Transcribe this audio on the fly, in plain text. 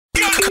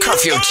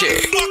Cuff your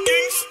chick.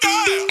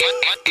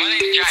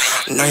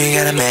 Know you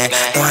got a man,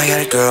 know I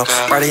got a girl,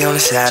 party on the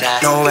side,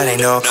 nobody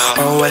know,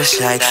 oh what a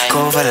shite,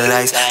 go for the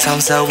lights,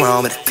 something so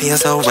wrong, but it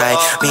feels so right,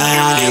 me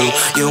and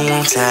you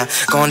want time,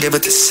 gon' deal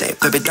with the same,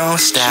 baby don't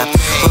stop,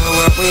 but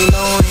what we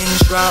know in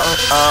strong,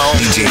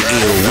 DJ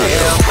Ill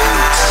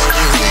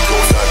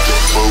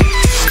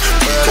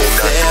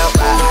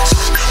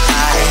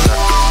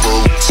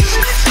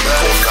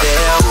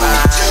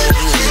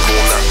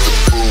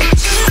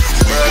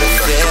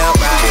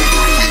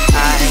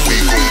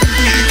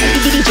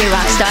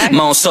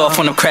Moan soft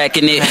when I'm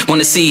cracking it.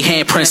 Wanna see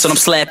handprints when I'm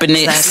slapping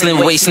it. Slim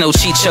waist, no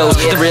chichos.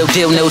 The real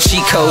deal, no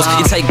cheat codes.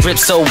 Your tight grip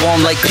so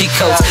warm like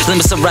peacoats.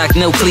 Limits of rock,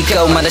 no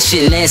clico. My that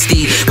shit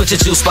nasty, but your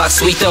juice box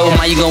sweet though.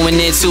 My you going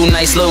in too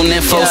nice, low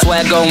nympho.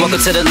 Swag on, welcome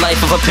to the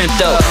life of a pimp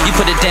though. You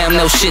put it down,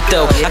 no shit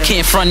though. I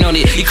can't front on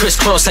it. You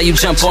crisscross, how you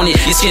jump on it.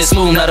 Your skin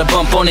smooth, not a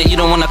bump on it. You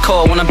don't wanna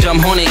call when I'm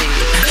jump on it.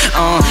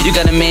 You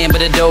got a man,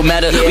 but it don't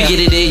matter. We get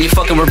it in, you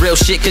fucking with real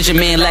shit, cause your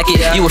man lack it.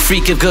 You a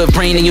freak of good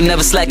brain and you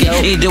never slack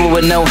it. You do it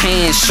with no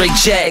hands, straight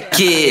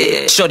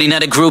jacket. Shorty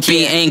not a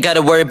groupie, ain't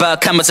gotta worry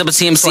about comments up a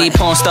TMC.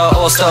 Porn star,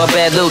 all-star,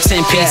 bad little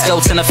 10-piece. Go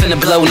 10, I finna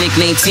blow,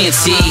 nickname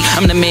TNT.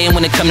 I'm the man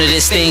when it come to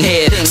this thing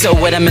here. So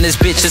when I'm in this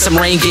bitch, it's some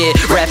rain gear.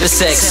 Rapid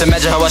sex,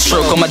 imagine how I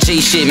stroke on my J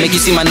shit. Make you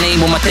see my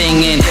name with my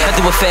thing in. I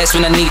do it fast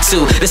when I need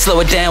to. Then slow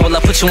it down while I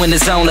put you in the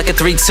zone like a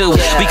 3-2.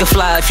 We can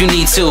fly if you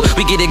need to.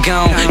 We get it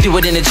gone, do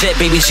it in a jet,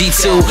 baby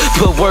G2.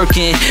 Put work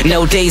in,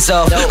 no days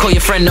off. Call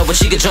your friend over,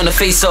 she can turn the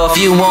face off.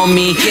 You on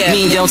me,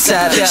 me don't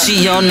stop.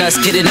 She on us,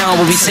 get it on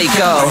when we take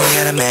off. Know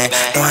you got a man,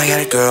 know I got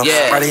a girl,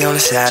 party on the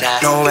side,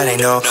 nobody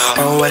know,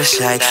 oh what a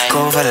shite,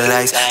 go for the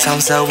lights,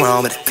 something so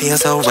wrong, but it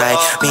feels so right,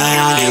 me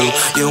and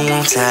you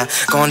want time,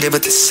 gon' deal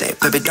with the same,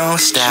 baby don't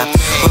stop,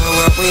 but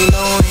what we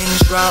know in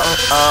strong,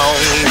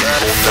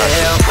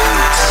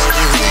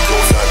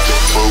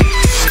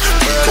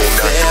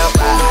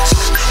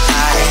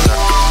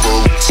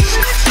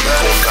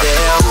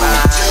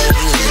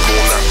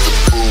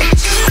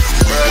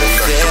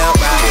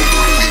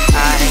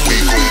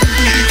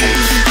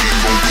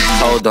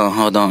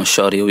 Hold on,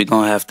 shorty. We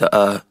gonna have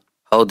to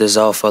hold this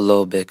off for a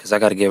little bit, cause I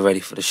gotta get ready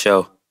for the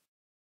show.